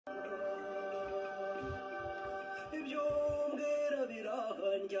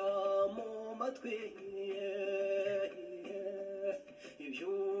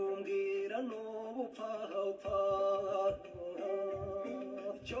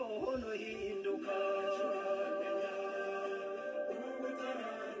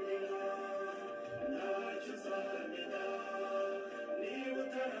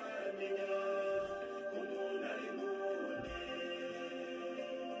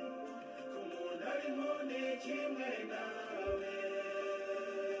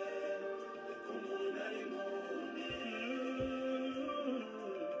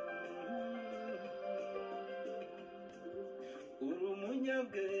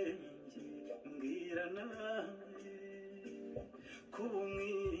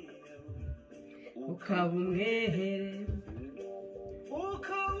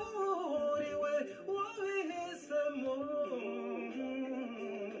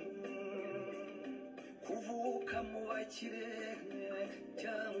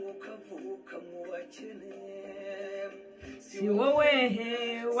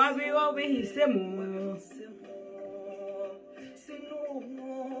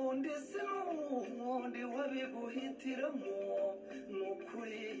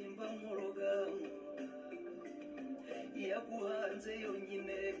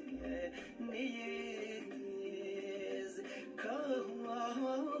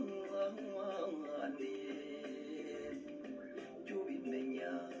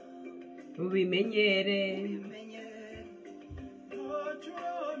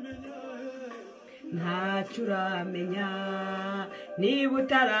ntacyo uramenya niba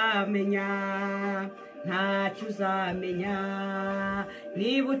utaramenya ntacyo uzamenya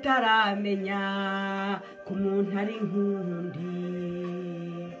niba utaramenya ko umuntu ari nk'undi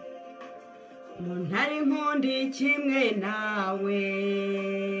umuntu ari nk'undi kimwe nawe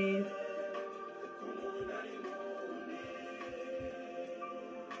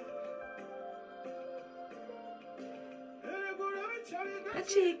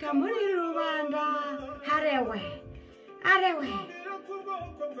acika muri rubanda arewe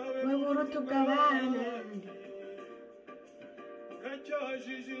we buruta ubw'abana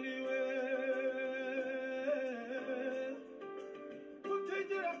uracyajijiriwe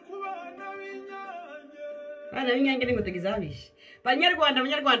utegera ku bana b'inyange abana b'inyange ni inkotanyi zabishe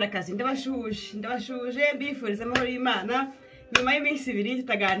banyarwandakazi ndabashuje mbifuriza amahoro y'Imana nyuma y'iminsi 2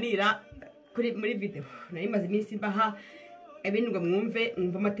 tutaganira muri video nari maze iminsi mbaha ibintu ngo mwumve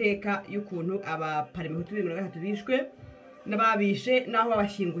amateka y'ukuntu abaparmehutu 23 bishwe n'ababishe naho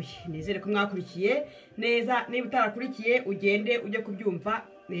babashyinguye nizere ko mwakurikiye neza niba utarakurikiye ugende ujye kubyumva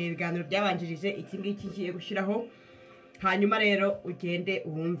ibiganiro byabanjirije iki ngiki kigiye gushiraho hanyuma rero ugende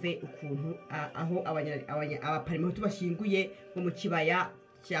ubumve ukuntu aho abaparmehutu bashyinguye mu kibaya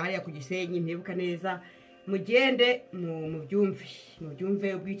cyahariya ku Gisenyi ntibuka neza mugende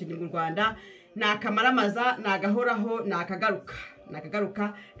mubyumve ubwicanyi mu Rwanda nakamaramaza nagahoraho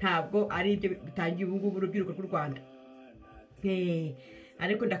nakagaruka ntabwo ari ibyo bitangiye ubu urubyiruko rw'u Rwanda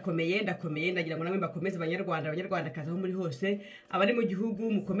ariko ndakomeye ndagira ngo namwe bakomeze abanyarwandakazi aho muri hose abari mu gihugu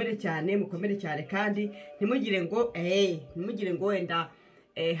mukomere cyane kandi ntimugire ngo wenda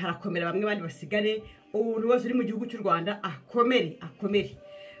harakomera bamwe bandi basigare umuntu wose uri mu gihugu cy'u Rwanda akomere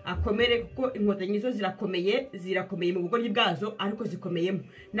kuko inkotanyi zo zirakomeye mu bugoryi bwazo ariko zikomeyemo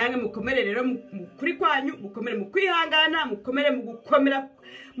namwe mukomere rero kuri kwanyu mukomere mu kwihangana mukomere mu gukomera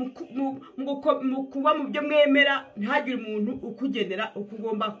mu kuba mu byo mwemera ntihagire umuntu ukugenera uko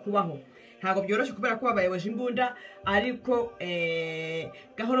ugomba kubaho ntabwo byoroshye kubera ko babayoboje imbunda ariko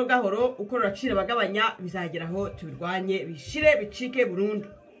gahoro uko ruracira bagabanya bizageraho tubirwanye bishire bicike burundu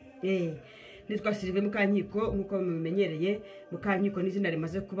nitwa Sylvain Mukankiko nkuko mumenyereye Mukankiko n'izina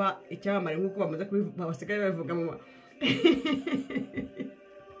rimaze kuba icyamamare nkuko bamaze basigaye bavuga mu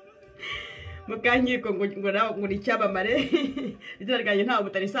Mukankiko ngo ni icyamamare izina ryanjye ntawe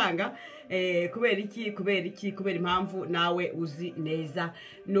mutarisanga kubera impamvu nawe uzi neza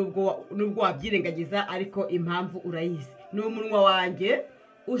nubwo wabyirengagiza ariko impamvu urayizi n'umunwa wanjye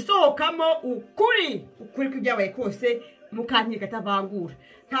usohokamo ukuri kw'ibyabaye kose Mukankiko atavangura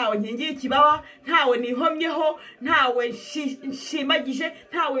ntawe nkingiye ikibaba ntawe nihomyeho ntawe nshimagije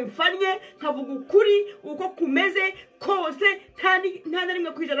ntawe mfanye nkavuga ukuri uko kumeze kose nta na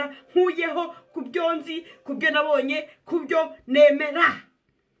rimwe kwijana nkuyeho kubyo nzi kubyo nabonye kubyo nemera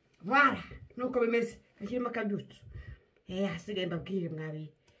voilà nuko bimeze akirimo akabyutso hasigaye mbabwire mwabi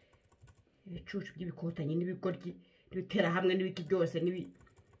ibicucu by'ibikotanyi n'ibigoryi n'ibitera hamwe n'ibiki byose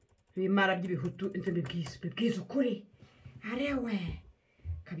n'ibimara by'ibihutu inze bibwiza ukuri arewe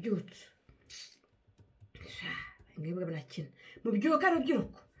kabyutso mwebwe murakina mubyuka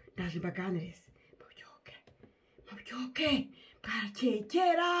rubyiruko ndaje mbaganirize mubyuke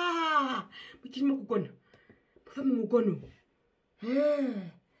karekera mukirimo kugona muva mu mugono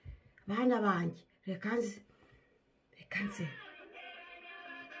bana banjye reka nze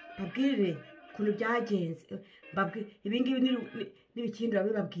babwire kuntu byagenze ibingibi n'ibikindura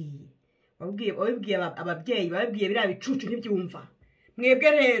babibwiye ababyeyi babibwiye biriya bicucu ntibyumva mwebwe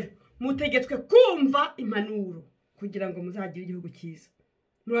rero mutegetswe kumva impanuro kugira ngo muzagire igihugu cyiza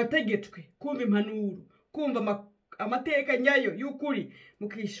murategetswe kumva impanuro kumva amateka nyayo y'ukuri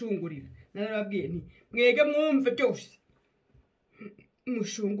mukishungurira narababwiye nti mwege mwumve byose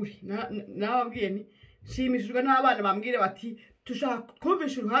mushungure nababwiye nti shimishijwe n'abana bambwire bati dushaka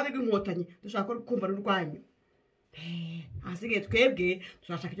kumvisha uruhande rw'inkotanyi dushaka kumva n'urwanyu hasigaye twebwe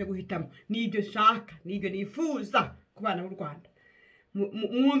turashaka icyo guhitamo n'ibyo nshaka n'ibyo nifuza ku bana b'u Rwanda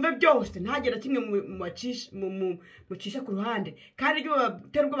mwumve byose ntagera kimwe mucisha ku ruhande kandi ibyo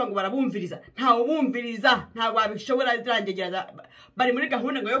batera ubwoba ngo barabumviriza ntawubumviriza ntabwo babishobora zirangegera bari muri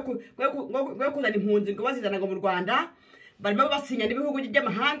gahunda ngo yo kuzana impunzi ngo bazizana ngo mu Rwanda barimo basinya n'ibihugu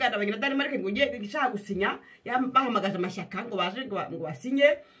by'amahanga n'abagenda Denmark ngo ugiye gishaka gusinya bahamagaje amashyaka ngo baje ngo basinye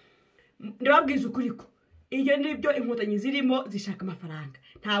ndababwiza ukuri ko iyo nibyo inkotanyi zirimo zishaka amafaranga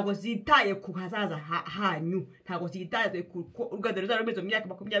ntabwo zitaye ku hazaza hanyu ntabwo zitaye ku Rwanda ruzarumeze mu myaka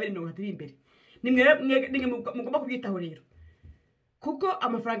 20-30 imbere nimwe mugomba kubyitaho rero kuko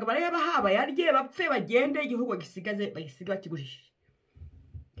amafaranga barayabaha bayarye bapfe bagende igihugu bagisiga bakigurishije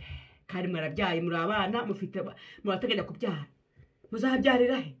kandi mwarabyaye muri abana murateganya kubyara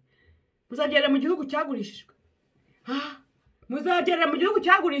muzabyarira he muzabyarira mu gihugu cyagurishijwe muzabyarira mu gihugu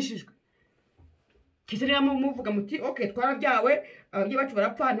cyagurishijwe kizerera muvuga muti okay twarabyawe ababyeyi bacu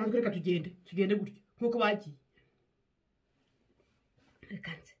barapfa ntabwo reka tugende gutya nkuko bagiye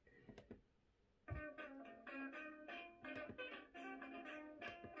reka nze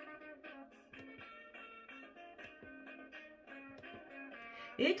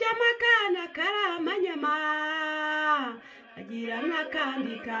Ijamakana karamanyama agira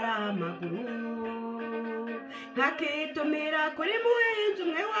n'akandi karamaguru nkakitumira kuri muhinzi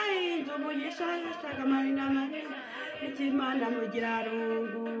umwe wahinze umugisha yashaka marina ikimana mugira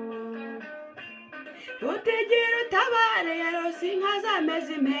rungu utegera utabare yarose inka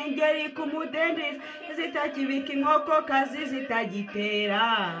zameze impengeri ku mudendezi zitakibika inkoko kazi zitagitera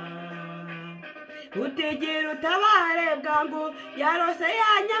utegera utabare bwangu yarose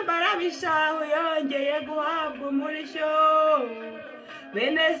yanyambara bishaho yongeye guhabwa umurishyo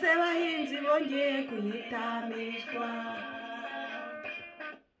bene se bahinzi bongeye kuyitamishwa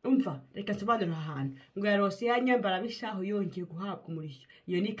umva reka nsobanura ahantu ngo yarose yanyambara bishaho yongeye guhabwa umurishyo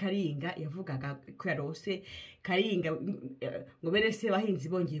iyo ni Karinga yavugaga ko yarose Karinga ngo bene se bahinzi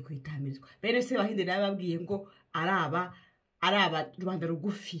bongeye kuyitamirizwa bene se bahinzi nababwiye ngo araba Rwanda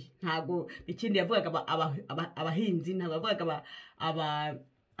rugufi ntago ikindi yavugaga abahinzi ntago yavugaga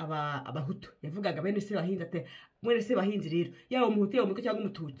abahutu yavugaga bene se bahinzi ate mwene se bahinzi rero yawo umuhutu yawo muko cyangwa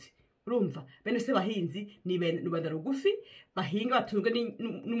umututsi urumva bene se bahinzi ni Rwanda rugufi bahinga batunzwe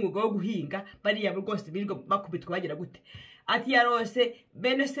n'umwuga wo guhinga bariya rwose birirwa bakubitwa bagira gute ati yarose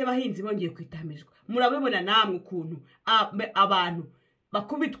bene se bahinzi bongeye kwitamirizwa murabibona namwe ukuntu abantu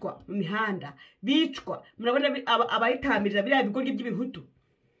bakubitwa mu mihanda bicwa murabona abayitamiriza biriya bigoryi by'ibihutu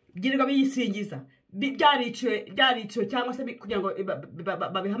byirirwa biyisingiza byariciwe cyangwa se kugira ngo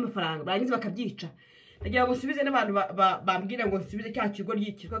babihe amafaranga barangiza bakabyica ndagira ngo nsubize n'abantu bambwira ngo nsubize cya kigo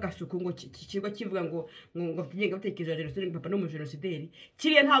cyitwa Gasuku ngo kigo kivuga ngo byigenga batekereje Genocide ngo papa no mu Genocide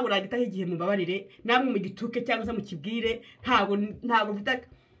kiriye ntabwo uragitaho igihe mubabarire namwe mu gituke cyangwa se mu kibwire ntabwo mfita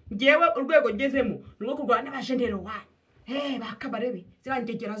ngewe urwego ngezemo nuko kurwana n'abajenero wa bakabarebe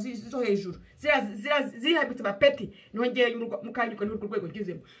zirangegera zo hejuru zihabitse bapeti nongeye Mukankiko n'urwo rwego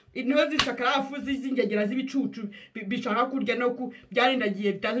ngezemo niho zishakarafu zingegera z'ibicucu bishaka kurya no ku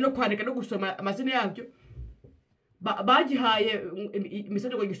byarindagiye bitazi no kwandika no gusoma amazina yabyo bagihaye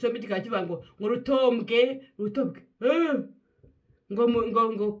imisozi ngo gisome kikakivuga ngo rutombwe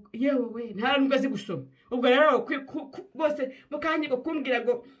ngo yewe nta nubwo azi gusoma ubwo rero bose Mukankiko kumbwira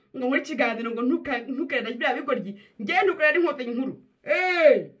ngo muri kiganiro ngo ntukere bya bigoryi ngende ukorera inkotanyi nkuru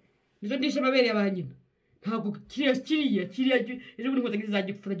nizo ndishe amabere y'abanyina ntabwo kiriya ejo muri inkotanyi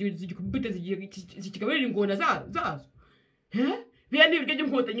zizagipfura zigikubite zikikabarira ingona zazo biriya ni ibiryo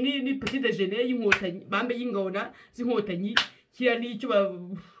by'inkotanyi ni petit déjeuner y'inkotanyi bambe y'ingona z'inkotanyi kiriya nicyo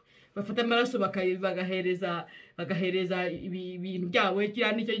bafata amaraso bagahereza ibintu byawe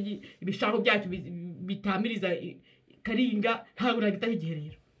kiriya nicyo ibishako byacu bitamiriza Karinga ntabwo uragitaho igihe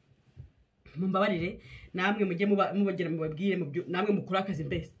rero mumbabarire namwe mujye mubagera mubabwire namwe mukora akazi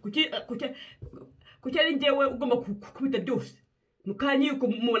mbese kuki ari njyewe ugomba kubita byose Mukankiko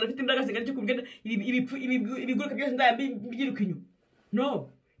mubona afite imbaraga zingana cyo kumbwira ibiguruka byose ndayambiruka inyuma no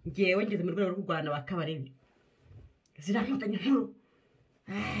ngewe ngeze mu rwego rwo kurwana bakabarebe zirankotanya nkuru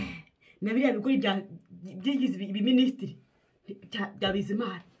na biriya biguri byigize ibiministiri bya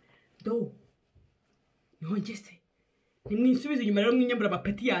Bizimana do niho ngeze nimwisubize inyuma rero mwinyambura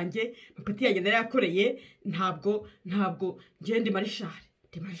amapeti yanjye ndarayakoreye ntabwo ngende marishari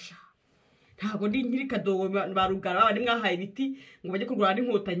ntabwo ndi nkiri kadobo barugara abandi mwahaye ibiti ngo bajye kurwana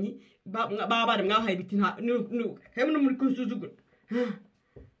n'inkotanyi babari mwahaye ibiti hamwe no muri kusuzugura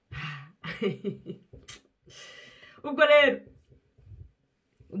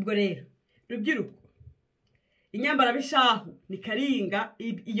ubwo rero rubyiruko inyambara bishahu ni karinga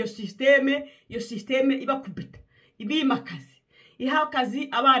iyo systeme ibakubita ibimakazi iha akazi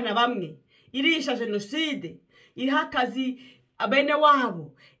abana bamwe irisha genocide iha akazi abene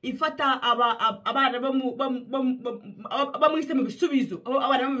wabo ifata abana bamwise mu bisubizo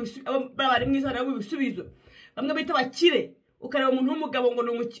abana bari mwizana mu bisubizo bamwe bita bakire ukareba umuntu w'umugabo ngo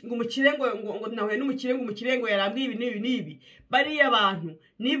umukire ngo nawe n'umukire ngo umukire ngo yarambiye ibi nibi bari abantu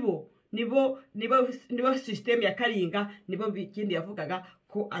nibo system ya karinga nibo bikindi yavugaga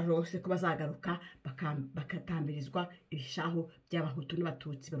ko arose ko bazagaruka bakatambirizwa ibishaho by'abahutu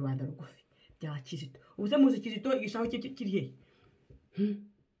n'abatutsi mu Rwanda rugufi by'abakizito ubuze muzi kizito igishaho kiri he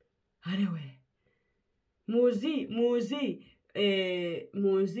arewe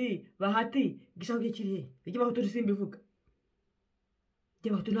muzi bahati igishaho kiri he iby'abahutu simbivuga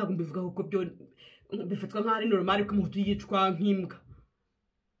by'abahutu ntabwo mbivuga kuko byo bifatwa nk'ari normal ko umuhutu yicwa nk'imbwa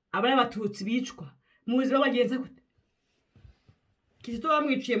abari abatutsi bicwa muzi babagenza gute kizito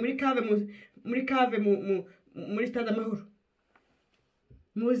bamwiciye muri kave muri stade amahoro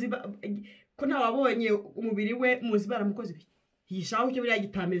muzi ko ntawabonye umubiri we muzi baramukoze ibiki yishaho cyo biriya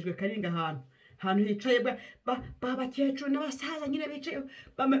gitamirijwe karinga ahantu hicaye babakecuru n'abasaza nyine bicaye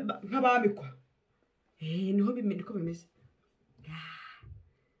nk'abamikwa niho niko bimeze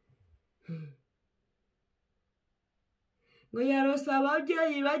ngo yarose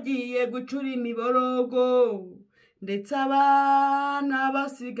ababyeyi bagiye gucura imiborogo ndetse abana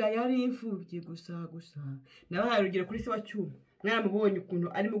basigaye ari imfubyi gusa nabahaye urugero kuri se wa Cyuma mwaramubonye ukuntu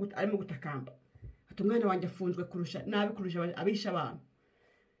arimo gutakamba ati umwana wanjye afunzwe kurusha abisha abantu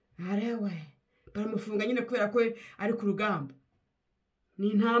arewe baramufunga nyine kubera ko ari ku rugamba ni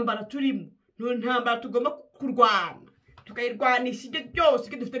intambara turimo ni intambara tugomba kurwana tukayirwanisha ibyo byose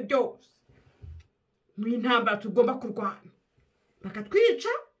ibyo dufite byose ni intambara tugomba kurwana bakatwica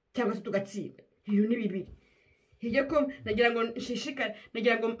cyangwa se tugatsinda ibintu ni bibiri hirya ko nagira ngo nshishikare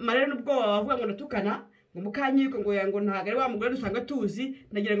nagira ngo marere n'ubwoba bavuga ngo natukana ngo Mukankiko ngo ntabwo ari wa mugore dusanga tuzi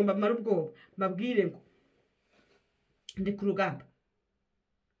nagira ngo mbamare ubwoba mbabwire ngo ndi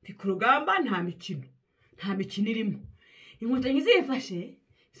ku rugamba nta mikino irimo inkotanyi zifashe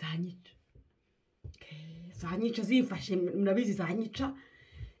zanyica zifashe murabizi zanyica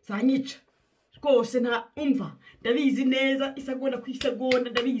rwose nta umva ndabizi neza isagonda ku isagonda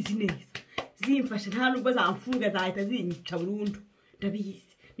ndabizi neza zimfashe nta nubwo zamfunga zahita zinyica burundu ndabizi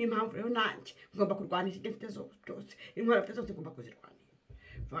ni impamvu rero nanjye ngomba kurwanisha ibyo mfite zose intwaro mfite zose ngomba kuzirwanisha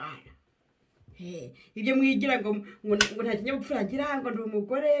vana ibyo mwigira ngo nta kinyabupfura ngira ngo ndi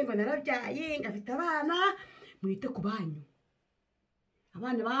umugore ngo narabyaye ngo afite abana mwite ku banyu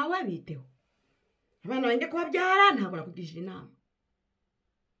abana bawe biteho abana banjye kubabyara ntabwo nakugishije inama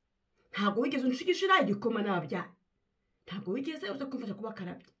ntabwo wigeze unshigishira igikoma n'ababyaye ntabwo wigeze uza kumfasha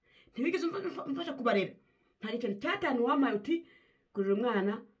kubakarabya ntibigeze umfasha kubarera nta kintu cyatanu wamaye uti gurira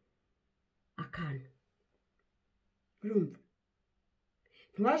umwana akana urumva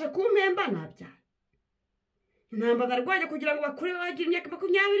ntiwaje kumpemba nabyaye intambara zarwanye kugira ngo bakure bagira imyaka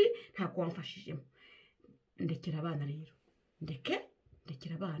 20 ntabwo wamfashijemo ndekera abana rero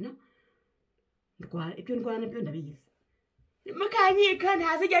ndekera abana ibyo ndwana byo ndabizi Mukankiko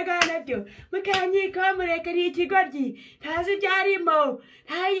ntazijyaga nabyo Mukankiko mureke ni ikigoryi ntazi byarimo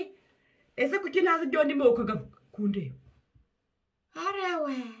ese kuki ntazi byo ndimo ukagaruka kundeba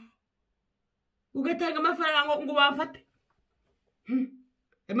arewe ugatanga amafaranga ngo bamfate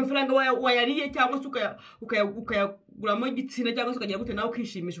amafaranga wayariye cyangwa se ukayaguramo igitsina cyangwa se ukagira gute nawe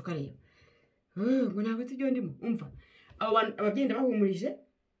ukishimisha ukareba ngo ntabwo ibyo ndimo umva ababyeyi ndabahumurije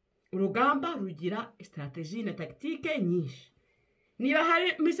urugamba rugira strategie na tactique nyinshi niba hari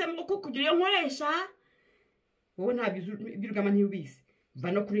misemo ko kugira iyo nkoresha wowe nta by'urugamba ntiyubizi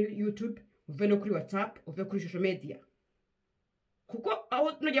va no kuri YouTube uve no kuri WhatsApp uve kuri social media kuko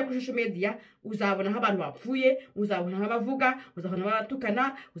aho nujya kuri social media uzabona abantu bapfuye uzabona abavuga uzabona abatukana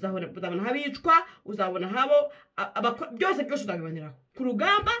uzabona habicwa uzabona habo byose uzabiboneraho ku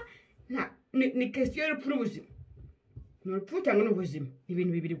rugamba ni question y'urupfu n'ubuzima ni urupfu cyangwa ni ubuzima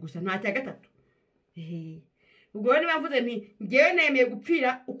ibintu bibiri gusa nta cya gatatu ubwo rero niba mvuze nti ngewe nemeye gupfira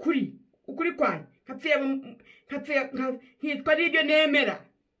ukuri kwanyu nkitwa n'ibyo nemera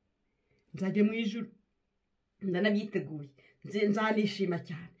nzajya mu ijuru ndanabyiteguye nzanishima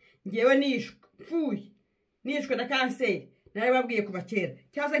cyane ngewe nishwe na kanseri nawe babwiye kuva kera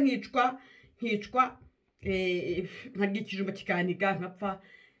cyangwa nkicwa nkarya ikijumba kikaniga nkapfa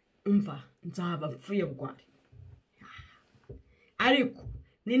umva nzaba mpfuye bugwari ariko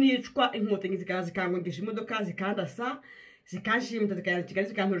ninicwa inkotanyi zikaza zikangongesha imodoka zikandasa zikanshimuta zikajya Kigali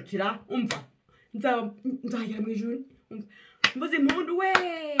zikanturukira umva nzagera mu ijuru mvuze impundu we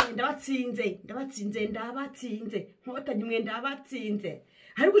ndabatsinze nkotanyi mwe ndabatsinze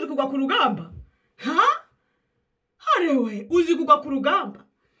ariko uzi kugwa ku rugamba harewe uzi kugwa ku rugamba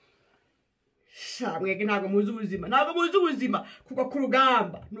mwege ntabwo muzi ubuzima kugwa ku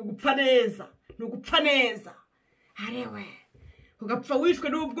rugamba ni ugupfa neza harewe ugapfa wishwe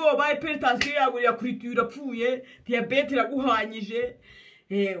n'ubwoba hypertension yawe yakurikiye urapfuye diabete iraguhanyije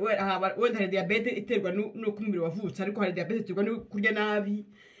wenda hari diabete iterwa no kumubiri wavutse ariko hari diabete iterwa no kurya nabi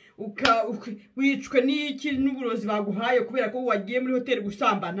wicwe n'iki n'uburozi baguhaye kubera ko wagiye muri hoteli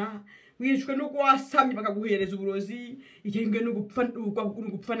gusambana wicwe n'uko wasamye bakaguhereza uburozi igenge no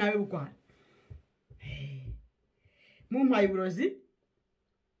gupfa nawe bugwana mumpaye uburozi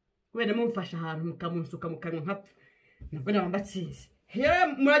wenda mumfasha ahantu mukamunsuka mu kanwa nkapfa nabwo nabambatsinze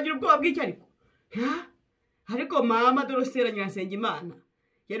muragira ubwoba bw'icyo ariko mama Dorosera Nyiransengimana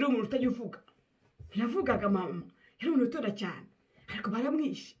yari umuntu utajya uvuga yavugaga mama yari umuntu utora cyane ariko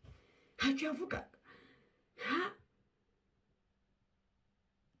baramwishe ntacyo yavugaga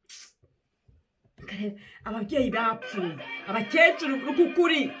ababyeyi bapfuye abakecuru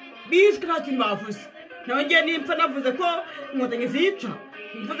ukukuri bishwe nta kintu bavuze nawe ngiye nimpfa navuze ko inkotanyi zica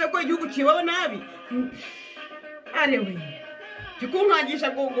mvuze ko igihugu kibaho nabi arewe tukunkangisha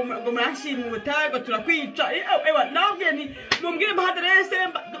ngo murashimuta ngo turakwica nababwiye nti mumbwire mbaha aderese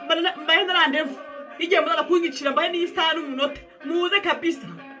mbahe na randevu igihe muzaza kunyicira mbahe n'isaha n'umunota muze kabisa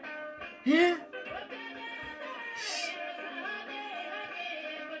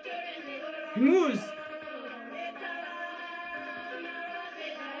muzi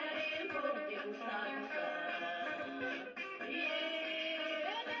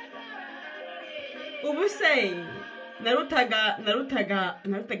ubu se narutaga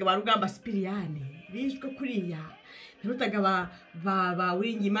ba Rugamba Sipiriyane bishwe kuriya narutaga ba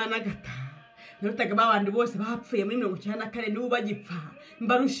Uwiringiyimana Agata narutaga babandi bose bapfuye muri 1994 n'ubu bagipfa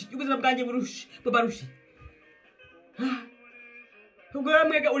mbarushi ubuzima bwanjye bubarushi ubwo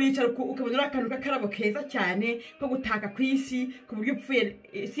ramwega uricara ukabona akantu k'akarabo keza cyane ko gutaka ku isi ku buryo upfuye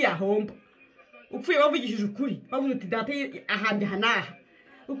isi yahomba upfuye bavugishije ukuri bavuze uti data ahambye hanaha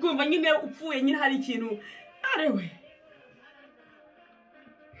ukumva nyine upfuye nyine hari ikintu arewe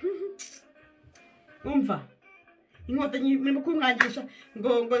umva inkotanyi muri kunkangisha ngo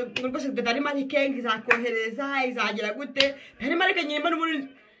rwose data ari marike izakohereza izagera gute ari marike nyirimo n'umuri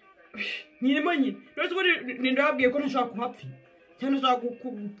nyirimo nyine rwose ubu ndababwiye ko ntashobora kuhapfa cyane nshaka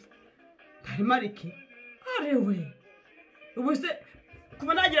ari marike arewe ubu se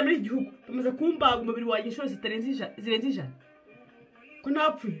kuva nagera muri iki gihugu tumaze kumbaga umubiri wanjye inshuro zirenze ijana ko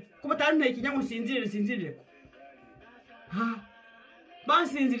napfuye ko batanteye ikinya ngo sinzirire ko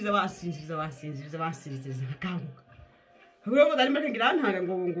bansinziriza nkakanguka ahubwo ngo darimo ngira ntanga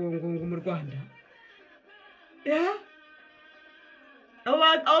ngo mu Rwanda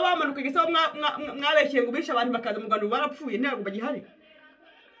abo bamanuka gisa mwabeshye ngo bisha abantu bakaza mu Rwanda barapfuye ntabwo bagihari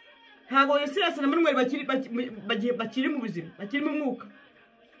ntabwo Sirasa na Manuel bakiri mu buzima bakiri mu mwuka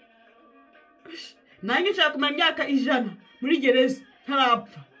nanjye nshaka kumara imyaka 100 muri gereza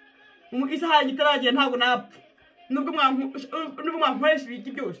ntarapfa isaha gitaragera ntabwo napfa nubwo mwankoresha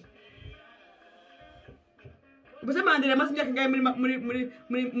ibiki byose ubuse Mandela amaze imyaka ngahe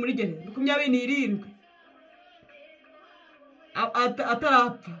muri gereza 27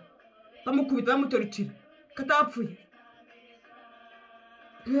 atarapfa bamukubita bamutorukira katapfuye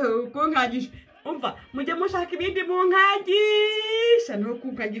kunkangisha umva mujye mushaka ibindi munkangisha no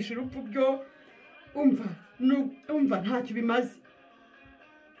kunkangisha urupfu byo umva ntacyo bimaze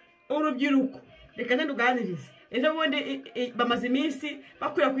urubyiruko reka nduganirize ejo bundi bamaze iminsi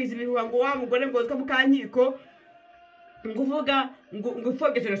bakwirakwiza ibihuha ngo wa mugore ngo witwa Mukankiko ngo uvuga ngo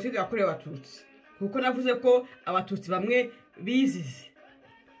upfobya Genocide yakorewe Abatutsi kuko navuze ko Abatutsi bamwe bizize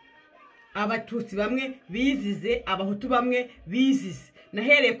Abahutu bamwe bizize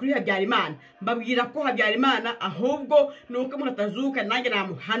nahereye kuri Habyarimana mbabwira ko Habyarimana ahubwo nuko umuntu atazuka nanjye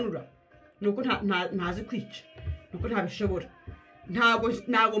namuhanura nuko ntazi kwica nuko ntabishobora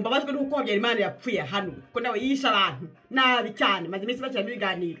ntago mbabazwe nuko Habyarimana yapfuye hano ko nawe yisha abantu nabi cyane maze iminsi bakira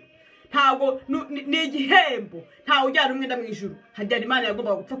ibiganiro ntago ni igihembo ntawe ujyana umwenda mu ijuru Habyarimana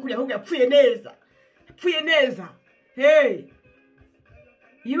yagomba gupfa kuri ahubwo yapfuye neza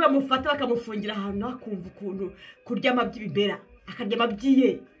iyo bamufata bakamufungira ahantu akumva ukuntu kurya amaby'ibibera akarya amabyiye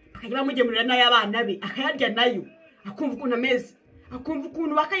bakajya bamugemurira n'ay'abana be akayarya nayo akumva ukuntu ameze akumva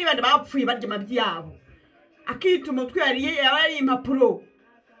ukuntu bakayibanda bapfuye barya amabyi yabo akituma umutwe yaba ari impapuro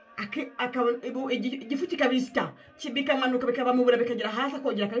igifu kikabisya bikamanuka bikabamubura bikagera hasi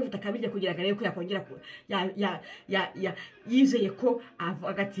akongera akabifuta akabirya kugira ngo arebe ko yakongera yizeye ko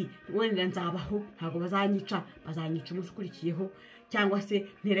avuga ati wenda nzabaho ntabwo bazanyica umunsi ukurikiyeho cyangwa se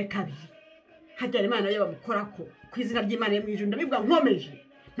ntere kabiri Habyarimana yo bamukora ko ku izina ry'Imana yo mu ijuru ndabivuga nkomeje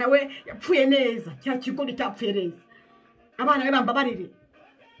nawe yapfuye neza cya kigori cyapfuye neza abana be bambabarire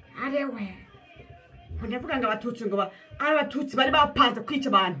arewe ndavuga ngo abatutsi bari bapanze kwica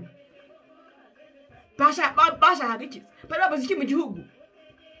abantu bashakaga iki bari babuze iki mu gihugu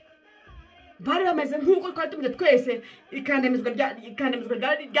bari bameze nk'uko twari tumeze twese ikandamizwa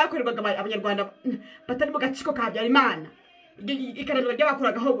ryakorerwaga abanyarwanda batari mu gatsiko ka Habyarimana ikandamizwa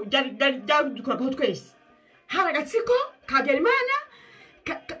ryadukoragaho twese hari agatsiko ka Habyarimana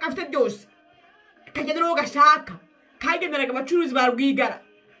gafite byose kagendera uwo gashaka kagenderaga abacuruzi ba Rwigara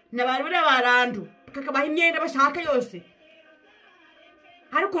n'abari barandu kakabaha imyenda bashaka yose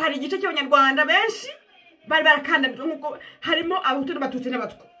ariko hari igice cy'abanyarwanda benshi bari barakandamizwa nk'uko harimo abahutu n'abatutsi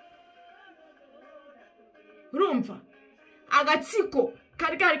n'abatwa urumva agatsiko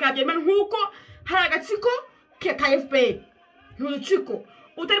kari ka Habyarimana nk'uko hari agatsiko ka FPR n'udutsiko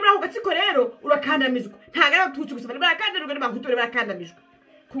utari muri ako gatsiko rero urakandamizwa ntabwo ari abatutsi gusa bari barakandamizwa n'abahutu bari barakandamizwa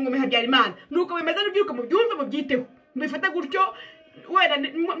ku ngoma ya Habyarimana nuko bimeze n'ubyiruka mu byumve mu byiteho mbifata gutyo wenda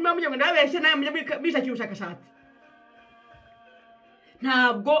mwamunyngo nabeshye nayo bishakira ubushakashatsi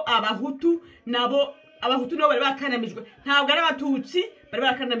ntabwo abahutu nabo bari barakandamijwe ntabwo ari abatutsi bari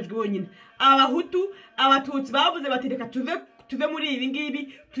barakandamijwe bonyine abatutsi bavuze bati reka tuve muri ibi ngibi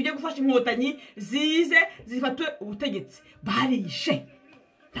tujye gufasha inkotanyi zize zifatwe ubutegetsi barishe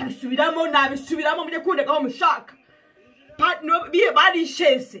nabisubiramo mujye kundega aho mushaka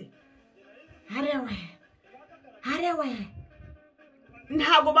barishese harewe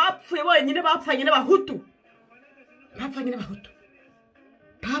ntabwo bapfuye bonyine bapfanye n'abahutu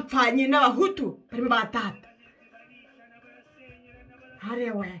barimo batata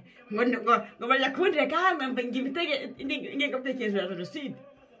harewe ngo bajya kundega ingengabitekerezo ya Genocide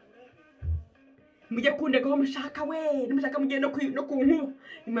mujye kundega aho mushaka we nimushaka mujye no ku nkuba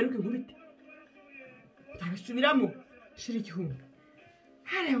imanuke inkubite ntabisubiramo shira igihumbi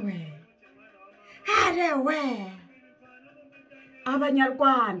harewe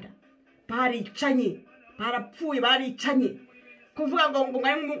abanyarwanda baricanye baricanye kuvuga ngo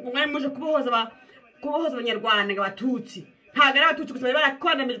mwari muje kubohoza abanyarwanda abatutsi ntabwo ari abatutsi gusa bari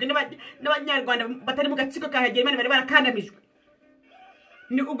barakandamijwe n'abanyarwanda batari mu gatsiko ka Habyarimana bari barakandamijwe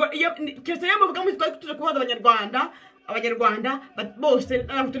keretse iyo muvuga ngo tuje kubohoza abanyarwanda bose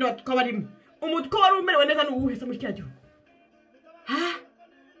n'abahutu n'abatwa barimo umutwe wari umerewe neza n'uwuhe se muri kiriya gihugu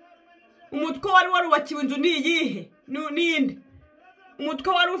umutwe wari warubakiwe inzu niyihe ninde umutwe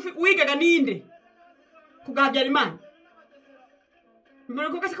wari wigaga ninde ku bwa Habyarimana mbere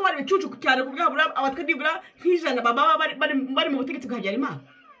ko kasi ko bari bicucu cyane ku bwabo abatwe nibura nk'ijana baba bari mu butegetsi bwa Habyarimana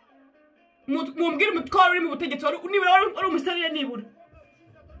mumbwire umutwe wari uri mu butegetsi nibura wari umusarire nibura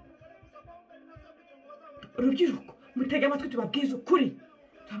urubyiruko mutega amatwi tubabwiza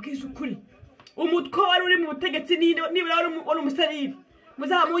ukuri umutwe wari uri mu butegetsi nibura wari umusarire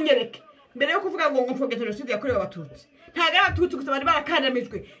muzamunyereke mbere yo kuvuga ngo mvuge Genocide yakorewe abatutsi ntabwo ari abatutsi gusa bari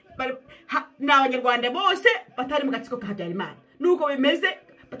barakandamijwe n'abanyarwanda bose batari mu gatsiko ka Habyarimana nuko bimeze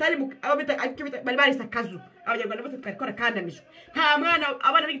bari barise akazu abanyarwanda bose twari barakandamijwe nta mwana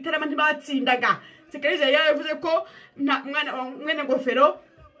abana b'igitarama ntibatsindaga sekarize yavuze ko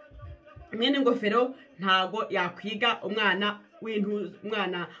mwene ngofero ntago yakwiga umwana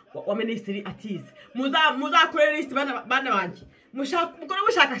wa minisitiri atize muzakorera list bana banjye mukore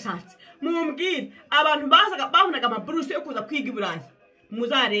ubushakashatsi mumbwire abantu babonaga amaburuse yo kuza kwiga i Burayi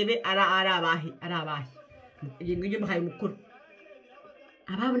muzarebe ari abahe ngibyo muhaye mukuru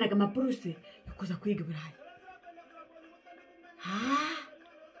ababonaga amaburuse yo kuza kwiga i Burayi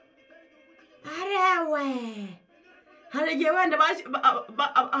arewe hari igihe wenda abafite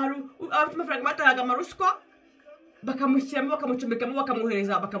amafaranga bataraga amaruswa bakamushyiramo bakamucumbikamo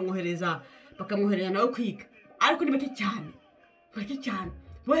bakamwohereza nawe kwiga ariko ni bake cyane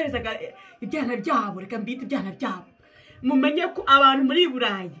boherezaga ibyana byabo reka mbite ibyana byabo mumenye ko abantu muri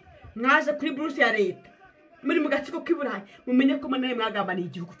Burayi mwaje kuri buruse ya leta muri mu gatsiko k'iburayi mumenye ko mwana mwagambaniye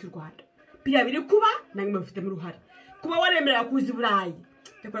igihugu cy'u Rwanda biriya biri kuba namwe mufite mu ruhare kuba waremerera kuza iburayi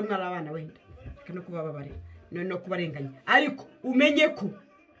cyakora mwari abana wenda no kuba babare no kubarenganya ariko umenye ko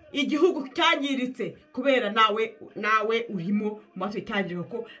igihugu cyangiritse kubera nawe urimo matwe cyangirwa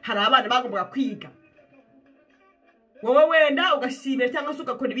ko hari abana bagombaga kwiga wowe wenda ugasibira cyangwa se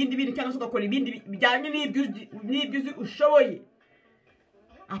ugakora ibindi cyangwa se ugakora ibindi bijyanye n'ibyo ushoboye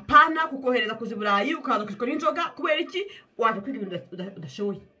apana kukohereza kuza iburayi ukaza kwikora inzoga kubera iki waje kwiga ibintu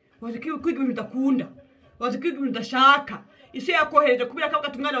udashoboye waje kwiga ibintu udakunda waje kwiga ibintu udashaka isi yakohereje kubera ko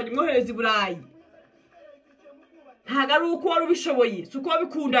umwana wawe mwohereza iburayi ntago ari uko wari ubishoboye si uko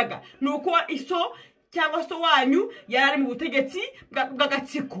wabikundaga ni uko iso cyangwa se wanyu yari ari mu butegetsi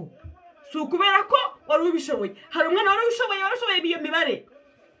bw'agatsiko si ukubera ko wari ubishoboye hari umwana wari ushoboye iyo mibare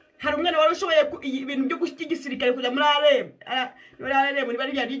hari umwana wari ushoboye ibintu byo gushyigikira kujya muri arem muri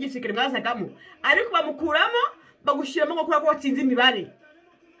bari bya gisirikare mwazagamo ariko bamukuramo bagushyiramo ngo kubera ko watsinze imibare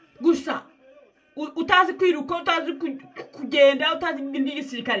gusa utazi kwiruka utazi kugenda utazi ibindi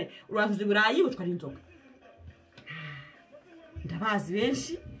gisirikare urazuza iburayi utwara inzoga ndabazi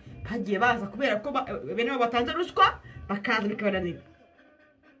benshi bagiye baza kubera ko bene batanze ruswa bakaza bikabananira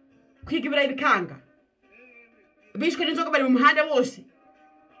kwiga ibirayi bikanga bishwe n'inzoga bari mu muhanda bose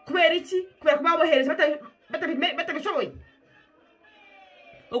kubera iki kubera ko babohereza batabishoboye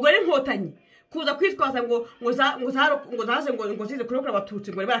ubwo rero inkotanyi kuza kwitwaza ngo zaje ngo zize kurokora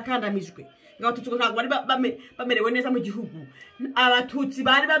abatutsi ngo bari barakandamijwe ngo abatutsi ngo ntabwo bari bamerewe neza mu gihugu abatutsi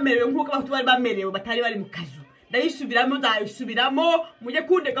bari bamerewe nk'uko abatutsi bari bamerewe batari bari mu kazu ndayisubiramo mujye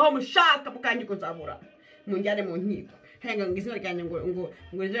kundegaho mushaka Mukankiko nzabura munjyane mu nkiko henga ngo izina ryanjye ngo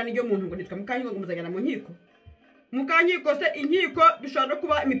izina ryo muntu ngo nitwa Mukankiko ngo muzagana mu nkiko Mukankiko se inkiko bishobora no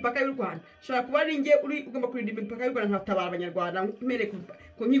kuba imipaka y'u Rwanda shobora kuba ari nge ugomba kurinda imipaka y'u Rwanda nkatabara abanyarwanda mere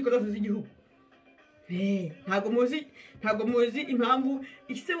ku nkiko zose z'igihugu ntago muzi impamvu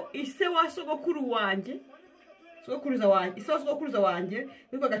ise wa sogokuru wanjye sogokuruza wanjye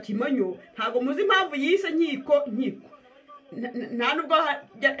witwaga Kimonyo ntago muzi impamvu yise nkiko nta nubwo hari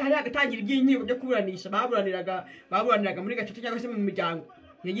hagatangira iby'inkiko byo kuburanisha baburaniraga muri gacaca cyangwa se mu miryango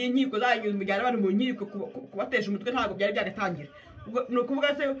yagiye inkiko zanyuze umujyana abantu mu nkiko kubatesha umutwe ntago byari byagatangira ni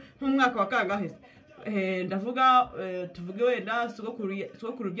ukuvuga se nk'umwaka wa kangahe ndavuga tuvuge wenda sogokuru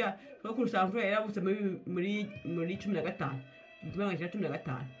Samvura yaravutse muri 15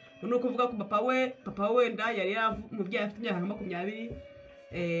 ni ukuvuga ko papa wenda yari umubyeyi afite imyaka 20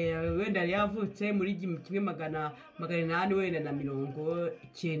 wenda yari yavutse muri 1800 wenda na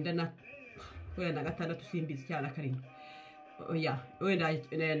 96 wenda na 6 simbizi cyane karindwi oya wenda na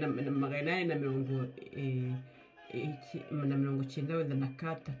 1990 wenda na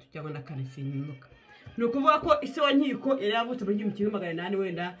 3 cyangwa na 4 sinyimuka ni ukuvuga ko ise wa nkiko yari yavutse muri 1800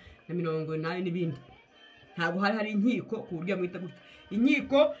 wenda na 80 n'ibindi ntabwo hari inkiko ku buryo mwita gutya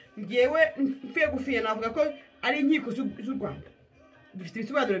inkiko ngewe mfiye gufiya navuga ko ari inkiko z'u Rwanda dufite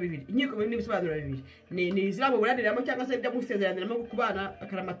ibisobanuro bibiri inkiko bimwe n'ibisobanuro bibiri ni izirabo buraniramo cyangwa se byamusezeraniramo kubana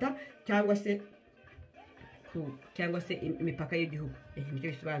akaramata cyangwa se imipaka y'igihugu nibyo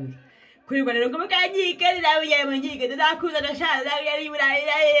bisobanuro kuri rero ngo Mukankiko rirabuye mu nkiko ndakuza ndashaza yari burayi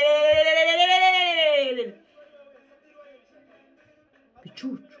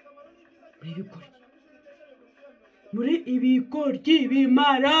bicucu muri ibikoryi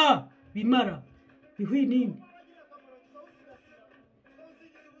bimara bihwinini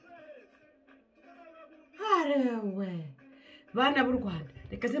harewe bana b'u Rwanda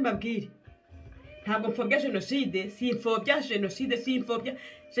reka se mbabwire ntabwo mfobya jenoside simfobya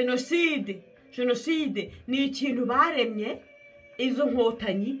jenoside ni ikintu baremye izo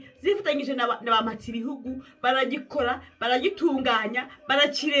nkotanyi zifatanyije n'abamatsi ibihugu baragikora baragitunganya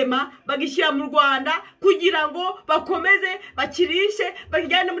barakirema bagishyira mu Rwanda kugira ngo bakomeze bakirishe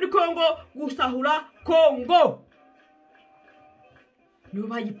bakijyane muri Kongo gusahura Kongo nibo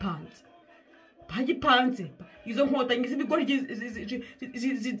bagipanze izo nkotanyi z'ibigori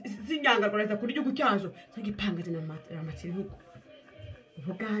z'inyangarwanda kuri igihugu cyazo zagipangaze n'amatsi ibihugu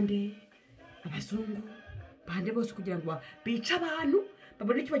Ubugande abazungu bande bose kugira ngo bica abantu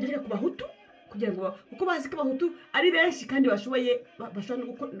babone icyo bagereka ku bahutu kugira ngo uko bazi ko abahutu ari benshi kandi bashobora no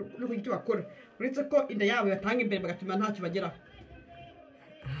kugira icyo bakora uretse ko inda yabo yatanga imbere bagatuma ntacyo bageraho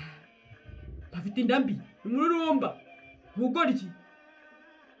bafite indambi umururumba ubugoryi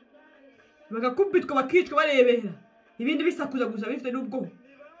bagakubitwa bakicwa barebera ibindi bisakuza gusa bifite n'ubwo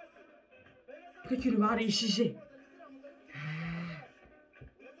icyo kintu barishije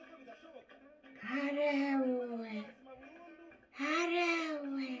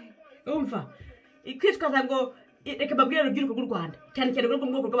harewe umva kwitwaza ngo reka mbabwire urubyiruko rw'u Rwanda cyane cyane rwo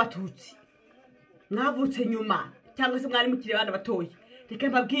mu bwoko bw'abatutsi mwavutse nyuma cyangwa se mwari mukiri abana batoya reka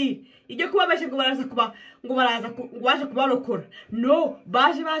mbabwire ibyo kubabesha ngo baraza baje kubarokora no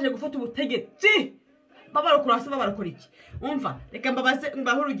baje gufata ubutegetsi babarokora hasi babarokora iki umva reka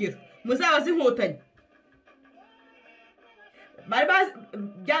mbaho urugero muzabaze inkotanyi bari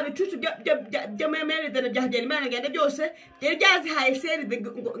bya bicucu by'amemeride bya Habyarimana ngende byose byari byazihaye seride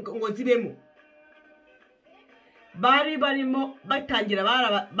ngo zibemo bari barimo batangira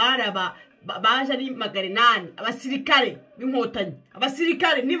baje ari 800 abasirikare b'inkotanyi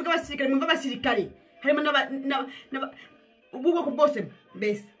abasirikare nivuga abasirikare mwumva abasirikare harimo ubwoko bwose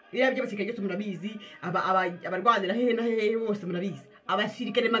mbese iyo by'abasirikare byose murabizi abarwanira hehe na hehe bose murabizi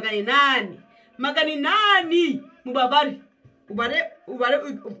abasirikare 800 mubabare ubare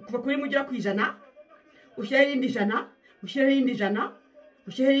kuva kuri mugira kwijana ushyira irindi jana ushyira irindi jana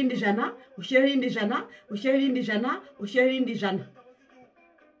ushyira irindi jana ushyira irindi jana ushyira irindi jana ushyira irindi jana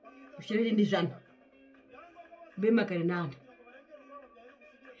ushyira irindi jana be 800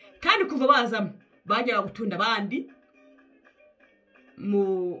 kandi kuva bazamo bajyaga gutunda abandi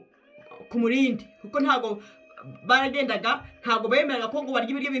ku murindi kuko ntago baragendaga ntago bemeraga ko ngo barya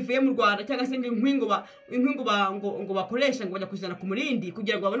ibiryo bivuye mu Rwanda cyangwa se inkwingo ngo bakoresha ngo bajya kuzana ku murindi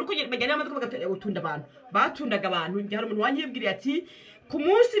kugira ngo babone uko bajyana amaduka bagatera gutunda abantu batundaga abantu ngiye hari umuntu wanyibwiriye ati ku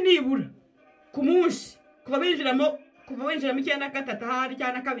munsi nibura ku munsi kuva binjiramo 9 hari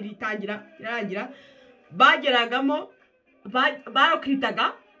cyane 2 irangira bageragamo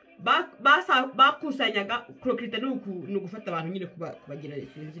barokritaga bakusanyaga krokrita no gufata abantu nyine kubagira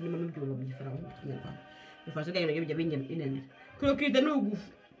ikintu kinimo n'ubyumva mu gifaransa mu Kinyarwanda bifasha gahino y'ibyo binyenene krokrita no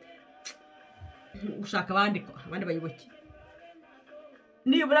gushaka abandi bayoboke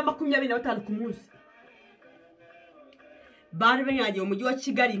nibura 25 ku munsi bari banyagiye mu mujyi wa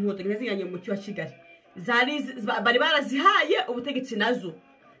Kigali inkotanyi zinyagiye mu mujyi wa Kigali bari barazihaye ubutegetsi nazo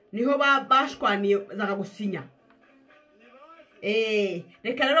niho bashwaniye zanga gusinya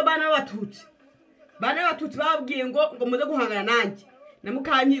reka rero bana b'abatutsi bababwiye ngo muze guhangana nanjye na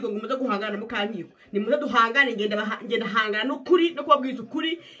Mukankiko ngo muze guhangana na Mukankiko ni muze duhangane ngenda hangana n'ukuri no kubabwiza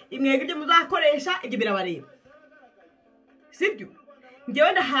ukuri imwege ibyo muzakoresha ibyo birabareba sibyo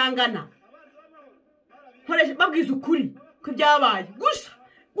ngewe ndahangana nkoresha babwiza ukuri ko byabaye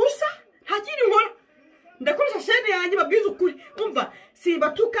gusa nta kindi nkora ndakoresha shene yanjye babwiza ukuri umva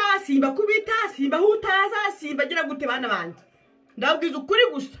simbatuka simbakubita simbahutaza simbagira gute bana bandi ndabwiza ukuri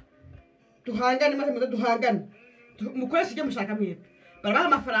gusa duhangane maze muze duhangane mukoresha ibyo mushaka mwebwe barabaha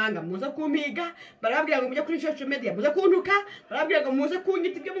amafaranga muze kumpiga barababwira ngo mujye kuri social media muze kuntuka barababwira ngo muze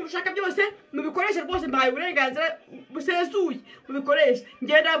kunyita ibyo mushaka byose mubikoresha rwose mbahaye uburenganzira busesuye mubikoresha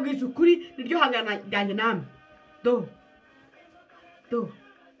ngiye ndabwiza ukuri niryo hangana ryanjye namwe do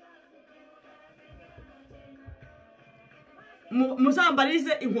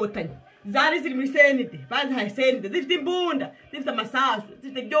muzambarize inkotanyi zari ziri muri senide bazihaye senide zifite imbunda zifite amasasu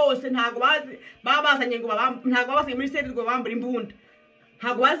zifite byose ntago babazanye ngo ntago babazanye muri senide ngo bambure imbunda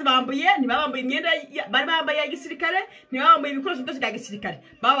ntago bazibambuye ntibabambuye imyenda bari bambaye ya gisirikare ntibabambuye ibikoresho byose bya gisirikare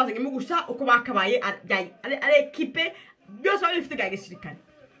babazanyemo gusa uko bakabaye ari ekipe byose bari bifite bya gisirikare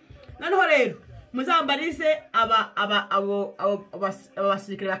noneho rero muzambarize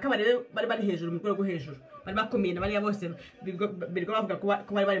abasirikare bakabare bari hejuru mu rwego hejuru bari bakomeye bari bose birwa bavuga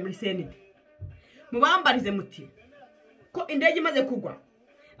ko bari muri senide mubambarize muti ko indege imaze kugwa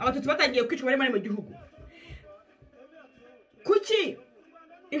abatutsi batangiye kwicwa bari mu gihugu kuki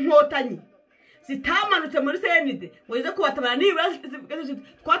inkotanyi zitamanutse muri senide ngo zize kubatabara nibura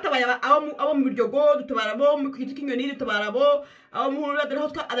twatabaye abo mu biryogo dutabara abo mu kiti k'inyoni dutabara abo mu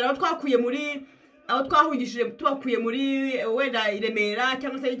adaraho twakuye muri abo twahungishije tubakuye muri wenda Iremera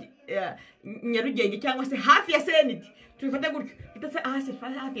cyangwa se Nyarugenge cyangwa se hafi ya senide tubifate gutyo bitase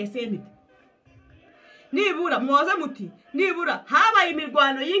hafi ya senide nibura mubaza muti nibura habaye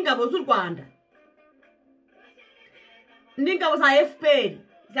imirwano y'ingabo z'u Rwanda n'ingabo za FPR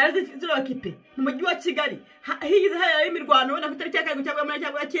zari zirokipe mu mujyi wa Kigali higize hari imirwano wenda kutari cyangwa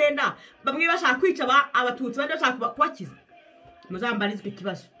cyangwa 9 bamwe bashaka kwica abatutsi bandi bashaka kubakiza muzambarizwe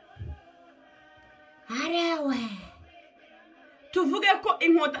ikibazo arewe tuvuge ko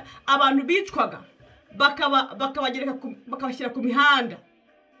inkota abantu bicwaga bakabagereka bakabashyira ku mihanda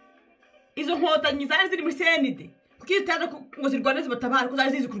izo nkotanyi zari ziri muri senide kuko zitaje ngo zirwane zibatabara ko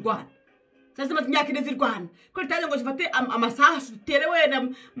zari zizi kurwana zari maze imyaka 4 zirwana ko zitaje ngo zifate amasasu tere wenda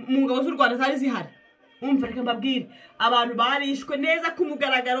mu ngabo z'u Rwanda zari zihari umva reka mbabwire abantu barishwe neza ku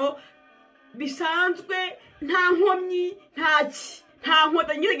mugaragaro bisanzwe nta nkomyi nta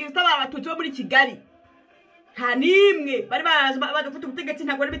nkotanyi zitabara abatutsi bo muri Kigali nta nimwe bari bagafata ubutegetsi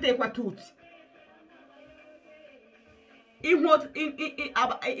ntabwo bari biteye ku batutsi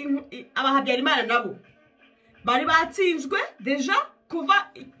abahabyarimana nabo bari batsinzwe deja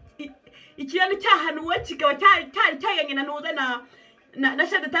kuva ikirani cyahanuwe kikaba cyayanye na nuze na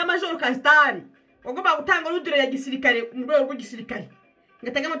chef d'état major Kastari bagomba gutanga urudire ya gisirikare mu rwego rw'igisirikare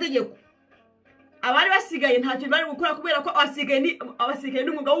ngatanga amategeko abari basigaye nta kintu bari gukora kubera ko abasigaye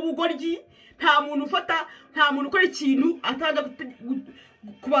n'umwuga w'ubugoryi nta muntu ukora ikintu atanga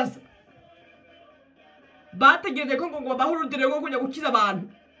kubaza bategereje ko ngo babaho urudire rwo kujya gukiza abantu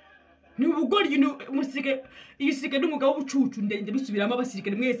ni ubugoryi igisirikare n'umwuga w'ubucucu ndende bisubiramo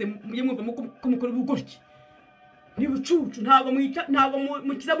abasirikare mwese mujye mwumva ko mukora ubugoryi ni bucucu ntabwo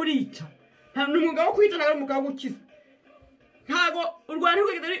mukiza murica nta n'umwuga wo kwica ntabwo umwuga wo gukiza ntabwo u Rwanda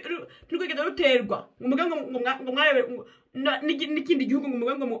ntirwigeze ruterwa ngo mwarebe n'ikindi gihugu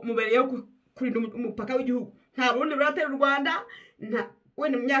ngo mubereyeho kurinda umupaka w'igihugu nta Burundi buratera u Rwanda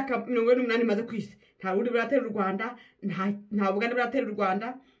wenda mu myaka 48 imaze ku isi nta Burundi buratera u Rwanda nta Bugande buratera u Rwanda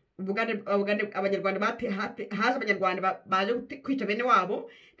abanyarwanda haza abanyarwanda baje kwica bene wabo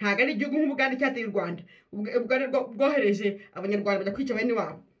ntago ari igihugu nk'Ubugande cyateye u Rwanda Ubugande bwohereje abanyarwanda bajya kwica bene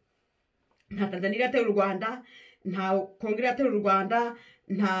wabo nta Tanzania iratera u Rwanda nta Kongo iratera u Rwanda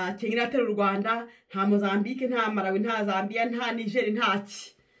nta Kenya iratera u Rwanda nta Mozambique nta Malawi nta Zambia nta Niger ntaki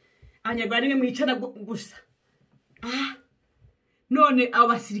abanyarwanda nimwe mwicana gusa none abo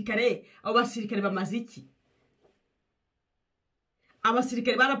basirikare bamaze iki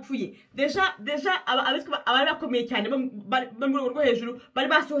abasirikare barapfuye deja abari bakomeye cyane bari mu rwego rwo hejuru bari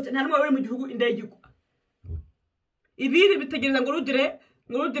basohotse nta n'umwe wari mu gihugu indege igwa ibiri bitegereza ngo rudire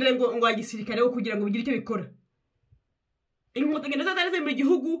ngo agisirikare wo kugira ngo bigire icyo bikora inkotanyi zari mu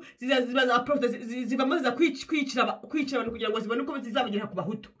gihugu zivamo ziza kwicira abantu kugira ngo zibone uko zizabagera ku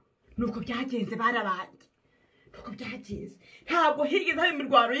bahutu nuko byagenze barabanje nuko byagenze ntabwo higeze haba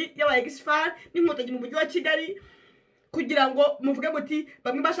imirwano y'abaye gisfar n'inkotanyi mu mujyi wa Kigali kugira ngo muvuge muti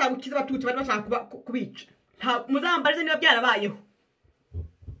bamwe bashaka gukiza abatutsi bari bashaka kubica muzambarize niba byarabayeho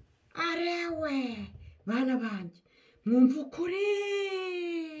arewe bana banje mwumva ukuri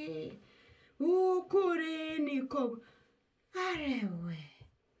niko arewe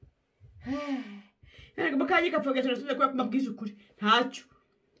Mukankiko apfobya Genocide kubera ko mbabwiza ukuri ntacyo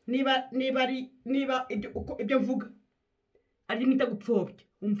niba ibyo mvuga ari mwita gupfobya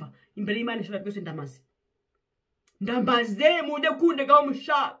umva imbere y'Imana ishobora byose ndamaze mujye kundega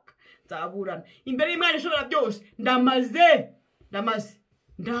mushaka nzaburana imbere y'Imana ishobora byose ndamaze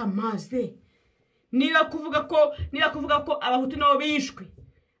niba kuvuga ko abahutu nabo bishwe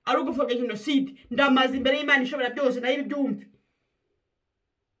ari ugupfobya Genocide ndamaze imbere y'Imana ishobora byose nayo ibyumve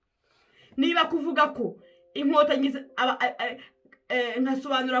niba kuvuga ko inkotanyi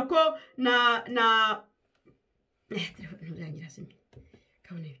nkasobanura ko telefone yangira simbi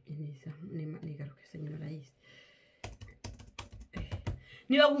kabone nigaruka senyuma rayisi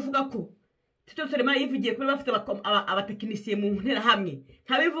niba kuvuga ko tutorema yivugiye kuri bafite abatekinisiye mu ntera hamwe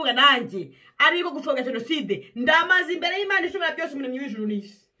nkabivuga nanjye ari ko gupfobya Genocide ndamaze imbere y'Imana ishobora byose umuntu w'ijuru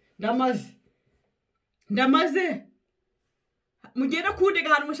n'isi ndamaze mugenda kundega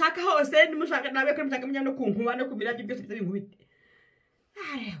ahantu mushaka hose nimushaka nabe ko mushaka munyana no kunkuba no kumira byose bitabinkubite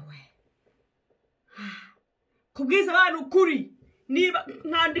arewe kubwiza abantu ukuri niba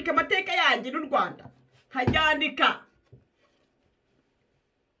nkandika amateka yanjye n'u Rwanda nkajyandika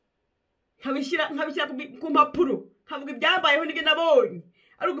nkabishyira ku mpapuro nkavuga ibyambayeho n'ibyo nabonye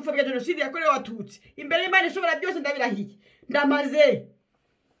ari ugupfobya Genocide yakorewe abatutsi imbere y'Imana ishobora byose ndabirahiye ndamaze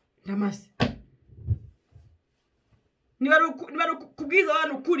niba kubwiza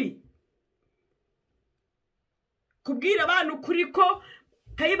abantu ukuri kubwira abantu ukuri ko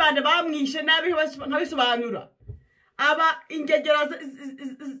Kayibanda bamwishe nabi nkabisobanura aba ingegera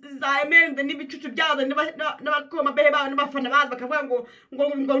za emende n'ibicucu byazo n'abakoma behe babo n'abafana bazo bakavuga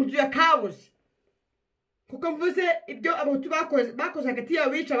ngo nzu ya kabuze kuko mvuze ibyo abahutu bakoze hagati yabo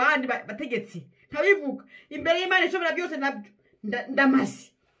bica abandi bategetsi nkabivuga imbere y'Imana ishobora byose nabyo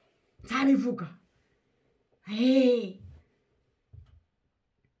ndamaze nzabivuga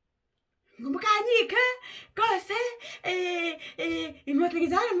Mukankiko rwose inkotanyi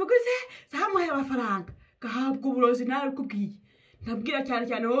zaramuguze zamuhaye amafaranga gahabwa uburozi nawe ukubwiye ndabwira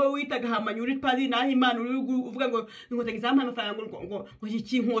cyane wowe witaga hamanya uri padiri naho Imana uri uvuga ngo inkotanyi zamuhaye amafaranga ngo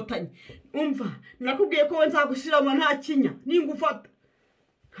iki inkotanyi umva nakubwiye ko nzagushyiramo nta kinya ningufata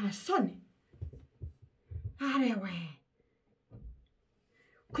nta soni arewe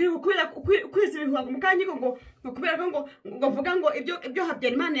kwiza ibihuha Mukankiko ngo kubera ko ngo vuga ngo ibyo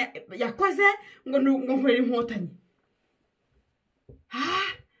Habyarimana yakoze ngo nkorera inkotanyi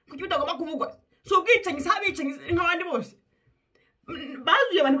kuki utagomba kuvugwa si ubwicanyi si abicanyi nk'abandi bose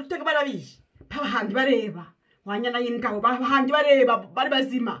bazuye abantu kutega barabizi babahandi bareba wanyana y'ingabo bahandi bareba bari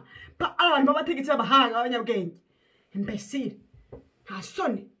bazima abantu babategetse babahanga abanyabwenge imbesire nta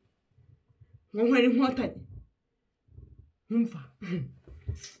soni ngo nkwere inkotanyi umva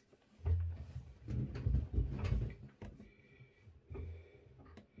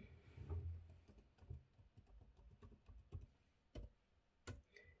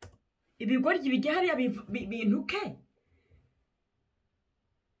ibigoryi bijya bintuke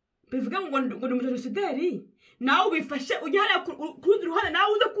bivuga ngo ni umujenosideri nawe ubifashe ujya hariya ku rundi ruhande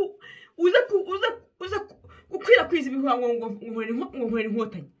nawe uza gukwirakwiza ibihuha ngo nkorere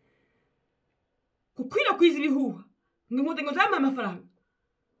inkotanyi gukwirakwiza ibihuha ngo inkotanyi ngo zampaye amafaranga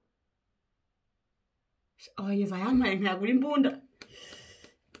abanyeza yampaye ntiyagura imbunda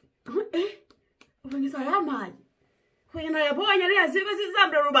abanyeza yampaye hoya nayabonye ariya ziba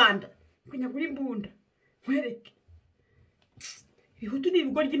zizambura rubanda ngo nyagura imbunda nkwereke ibihutu ni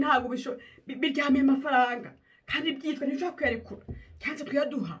ibigoryi ntabwo biryamiye amafaranga kandi byitwa ntishobora kuyarekura cyangwa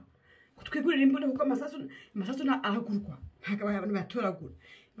kuyaduha ngo twigurire imbunda kuko amasasu aragurwa ntabwo abantu bayatoragura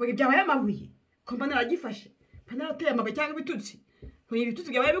ngo byabaye amabuye ko mba naragifashe mba narateye amabuye cyangwa ibitutsi ngo ibitutsi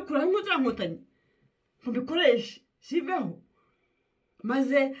byabaye bikuraho inkotanyi ngo mbikoreshe siveho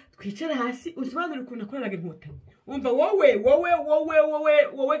maze twicare hasi usobanure ukuntu akoreraga inkotanyi umva wowe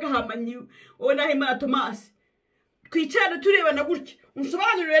gahamanyi wowe Nahimana Tomasi twicare turebana gutya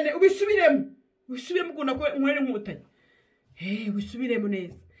unsobanurire ubisubiremo ukuntu nkorera inkotanyi wisubiremo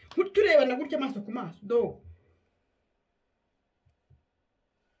neza turebana gutya amaso ku maso do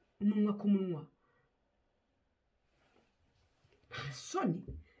umunwa ku munwa soni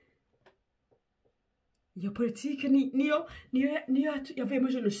iyo politike niyo yavuyemo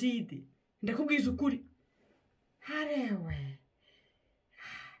jenoside ndakubwiza ukuri harewe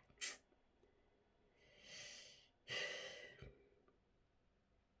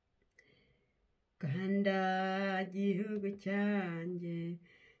Rwanda gihugu cyanjye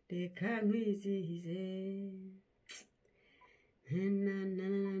reka nkwizihize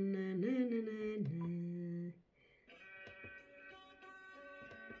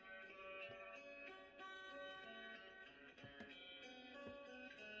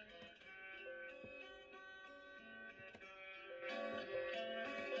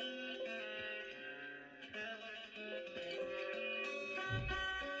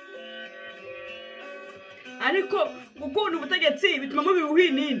ariko gukunda ubutegetsi bituma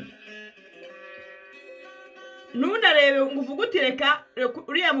mubibuhinini nunarebe ngo uvuge uti reka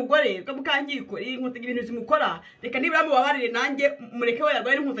uriya mugore bwa Mukankiko inkotanyi ibintu zimukora reka nibura mubabarire nanjye mureke we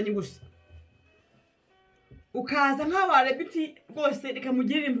yarwaye inkotanyi gusa ukaza nk'abarebe uti rwose reka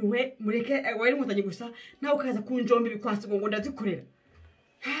mugirire impuhwe mureke yarwaye inkotanyi gusa nawe ukaza kunjomba ibikwasi ngo ndazikorera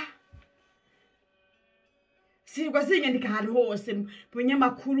sirwa zinyandika ahantu hose mu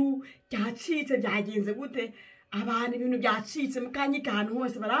binyamakuru byacitse byagenze gute abantu ibintu byacitse Mukankiko ahantu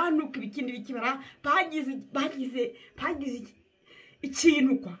hose baranuka ibikindi biki bagize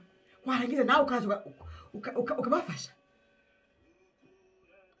ikintu kwa warangiza nawe ukaza ukabafasha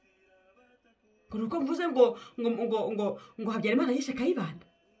kuko mvuze ngo Habyarimana yishe Kayibanda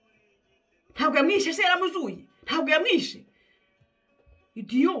ntabwo yamwishe se yaramuzuye ntabwo yamwishe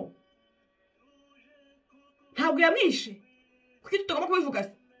idiyo ntabwo yamwishe kuko tugomba kubivuga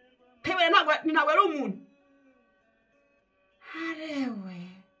se Kayibanda ntabwo ari umuntu harewe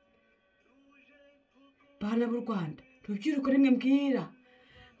bana b'u Rwanda rubyiruko rimwe mbwira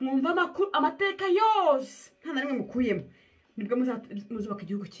mwumva amateka yose nta na rimwe mukuyemo nibwo muzubaka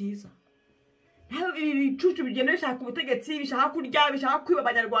igihugu cyiza ibi bicucu bigenda bishaka ubutegetsi bishaka kurya bishaka kwiba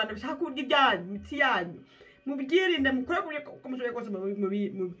abanyarwanda bishaka kurya ibyanyu imitsi yanyu mubyirinde mukore uko mushoboye kose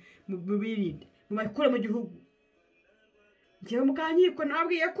mubirinde mubakure mu gihugu njyewe Mukankiko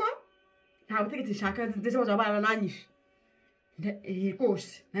nababwiye ko nta butegetsi nshaka ndetse bazaba barananyishe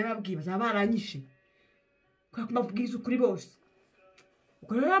rwose nababwiye bazaba baranyishe kubera ko mbabwiza ukuri bose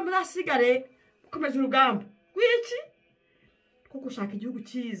ubwo rero muzasigare mukomeza urugamba rw'iki ko gushaka igihugu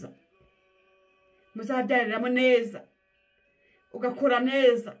cyiza muzabyariramo neza ugakora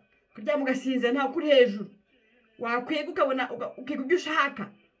neza ukaryama ugasinzira ntawe kuri hejuru wakwiga ukabona ukiga ibyo ushaka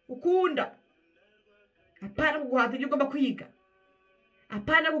ukunda apana kuguhata ibyo ugomba kwiga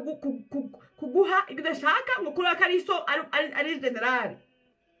apana kuguha ibyo udashaka ngo kuri akariso ari generale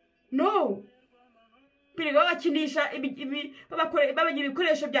no biriga babakinisha babagira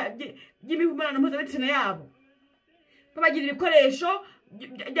ibikoresho by'imibonano mpuzabitsina yabo babagira ibikoresho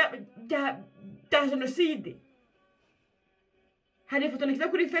bya jenoside hari ifoto nashyize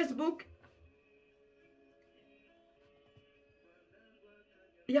kuri Facebook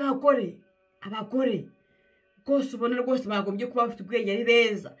y'abagore rwose ubona rwose bagombye kuba bafite ubwenge ari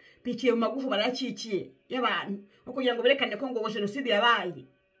beza biciye mu magufa barayacikiye y'abantu no kugira ngo berekane ko ngo Genocide yabaye.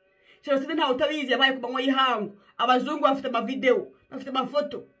 Genocide ntawe utabizi yabaye ku manywa y'ihangu. Abazungu bafite amavideo bafite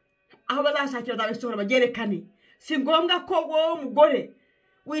amafoto aho bazashakira babisohora bagerekane. Si ngombwa ko wowe umugore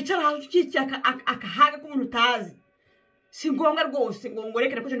wicara hasi ukikiye akahaga k'umuntu utazi. Si ngombwa rwose ngo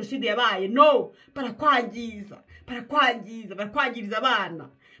ngorekane ko Genocide yabaye. No, barakwangiza abana,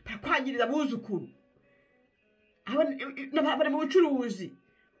 barakwangiriza abuzukuru. Bari mu bucuruzi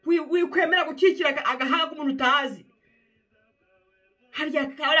wikwemera gukikira agahaga k'umuntu utazi. Harya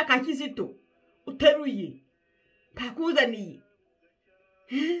kawara ka Kizito uteruye bakuzaniye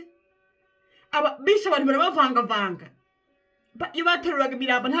bisha abantu barabavanga iyo bateruraga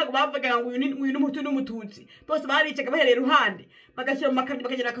imiramba ntabwo bavuga ngo uyu n'umutu n'umututsi bose baricaga bahereye iruhande bagashyira mu makamyo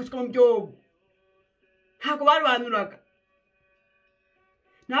bakagenda akasuka mu byobo. Ntabwo barobanuraga.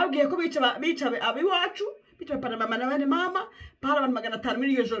 Nabwiye ko bica abiwacu bica mama na bane mama para abantu 500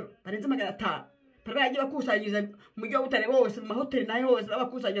 muri iyo joro barenze 500 baragiye bakusanyiriza mu gihe butare bose mu mahoteli nayo hose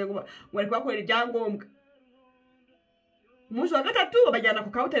bakusanyiriza ngo bari kwakorera ibyangombwa. Umunsi wa gatatu babajyana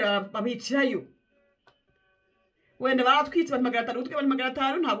ku kahoteli babicirayo. Wenda baratwitse abantu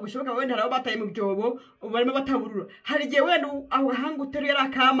 500 ntabwo bishoboka. Wenda harabo bataye mu byobo barimo bataburura. Hari gihe wenda aho hanga uteruye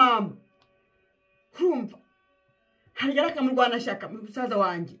akamama kumva hari yaraka mu Rwanda shaka mu busaza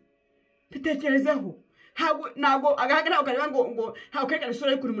wanje bitekerezeho. Ntabwo agahaga ukareba ngo ntabwo kerekana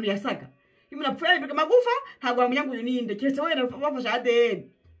isura y'ukuntu umuntu yasaga. Iyo umuntu apfuye yibika amagufa ntabwo wamenya ngo uyu ninde keretse wenda bafashe ADN.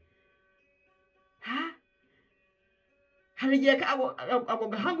 Hari gihe abo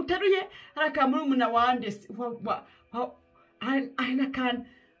gahanga uteruye arakamura umuntu wandese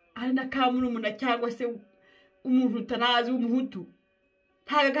ari nakamura umuntu cyangwa se umuntu utanazi w'umuhutu.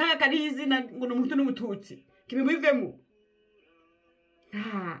 Ntabwo gahanga kari izina ngo n'umuhutu n'umututsi kibivemo.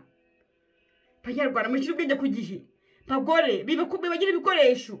 Banyarwanda mushyira ubwenge ku gihe. Bagore bagira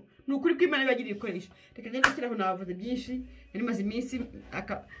ibikoresho. Ni ukuri kw'Imana bagira ibikoresho. Reka ngende nshyiraho navuze byinshi. Nari maze iminsi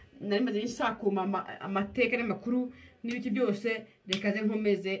sakuma amateka n'amakuru n'ibiki byose. Reka ze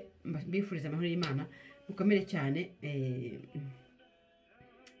nkomeze mbifuriza amahoro y'Imana. Mukomere cyane.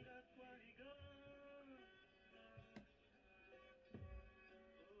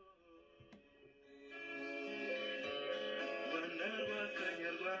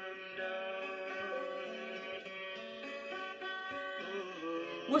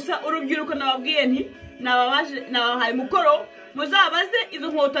 Gusa urubyiruko nababwiye nti nabahaye mukoro muzabaze izo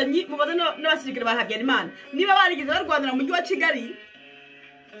nkotanyi mubaze n'abasirikare ba Habyarimana niba barigeze barwanira mu mujyi wa Kigali.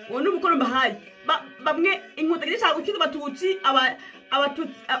 Uwo n'ubukoro mbahaye bamwe inkotanyi zishaka gukiza abatutsi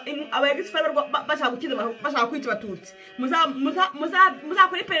abagisifara bashaka gukiza bashaka kwica abatutsi.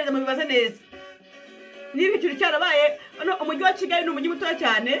 Muzakora iperereza mubibaze neza. Niba ikintu cyarabaye umujyi wa Kigali n'umujyi mutoya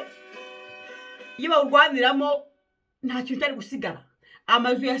cyane iyo bawurwaniramo nta kintu cyari gusigara.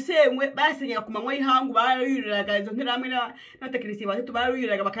 Amazu yasenywe bayasenyera ku manywa y'ihangu barayuriraga izo ntiramwe n'abatekinisiye batatu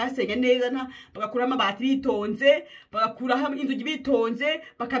barayuriraga bakayasenya neza bagakuramo amabati bitonze bagakuraho inzugi bitonze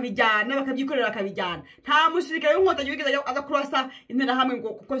bakabijyana bakabyikorera bakabijyana. Nta musirikare w'inkotanyi wigeze aza kurasa interahamwe ngo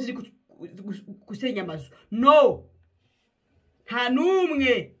kuko ziri gusenya amazu. No, nta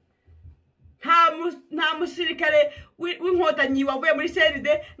n'umwe. Nta musirikare w'inkotanyi wavuye muri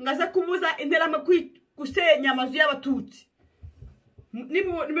seride ngaza kubuza interahamwe gusenya amazu y'abatutsi.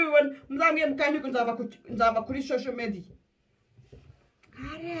 Nimubibona muzambwiye Mukankiko nzava kuri social media.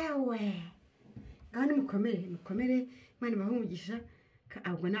 Arewe kandi mukomere Imana ibahumugisha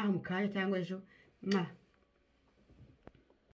ahubwo naho mukaya cyangwa ejo